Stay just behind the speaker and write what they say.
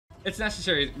It's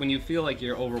necessary when you feel like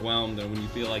you're overwhelmed or when you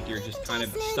feel like you're just kind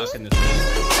of stuck in this.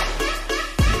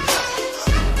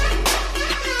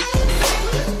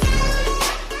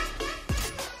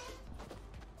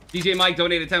 DJ Mike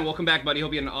donated 10. Welcome back, buddy.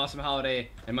 Hope you had an awesome holiday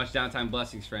and much downtime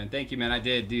blessings, friend. Thank you, man. I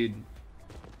did, dude.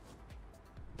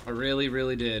 I really,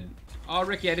 really did. Oh,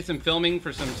 Ricky, I did some filming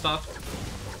for some stuff.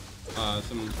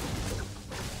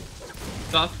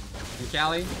 In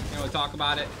Cali. You know, we'll talk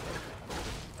about it.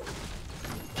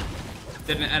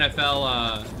 Did an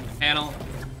NFL panel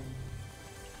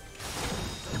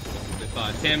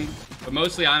with Tim. But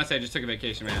mostly, honestly, I just took a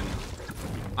vacation, man.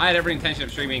 I had every intention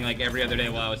of streaming like every other day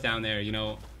while I was down there, you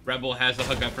know. Red Bull has the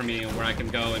hookup for me where I can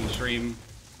go and stream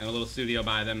in a little studio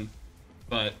by them.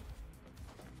 But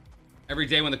every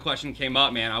day when the question came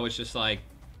up, man, I was just like,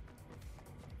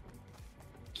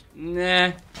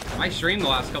 nah. I streamed the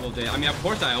last couple of days. I mean, of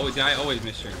course I always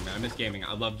miss streaming, man. I miss gaming.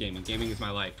 I love gaming. Gaming is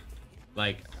my life.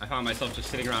 Like, I found myself just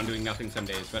sitting around doing nothing some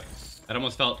days, but that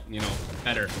almost felt, you know,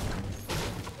 better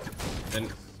than...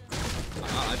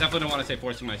 I definitely don't want to say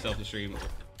forcing myself to stream.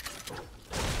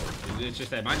 It's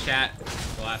just that my chat,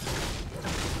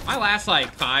 my last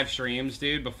like 5 streams,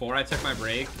 dude, before I took my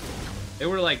break, they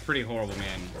were like pretty horrible,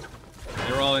 man.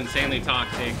 They were all insanely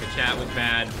toxic. The chat was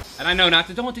bad. And I know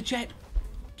don't let the chat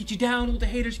get you down, don't let the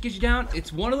haters get you down.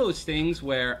 It's one of those things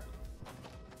where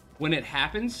when it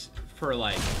happens for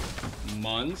like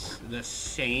months, the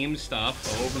same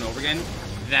stuff over and over again,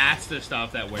 that's the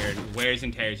stuff that wears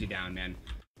and tears you down, man.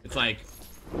 It's like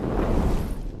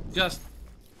just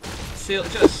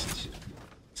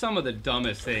some of the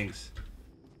dumbest things,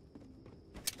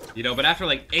 you know. But after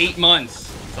like 8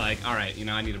 months, it's like, all right, you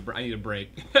know, I need a break.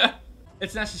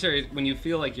 It's necessary when you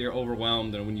feel like you're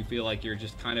overwhelmed or when you feel like you're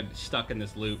just kind of stuck in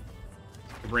this loop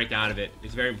to break out of it.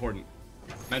 It's very important.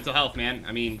 Mental health, man.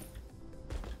 I mean,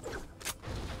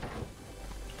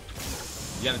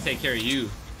 you gotta take care of you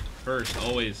first,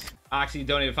 always. Oxy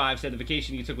donated 5, said the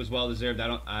vacation you took was well deserved.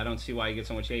 I don't see why you get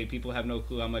so much hate. People have no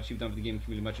clue how much you've done for the gaming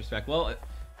community. Much respect. Well,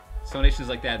 it's donations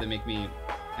like that make me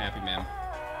happy, man.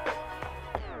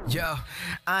 Yo,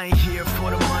 I ain't here for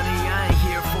the money, I ain't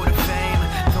here for the fame.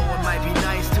 Though it might be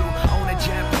nice to own a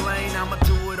jet plane, I'ma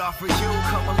do it all for you.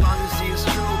 Come along and see it's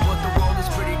true, but the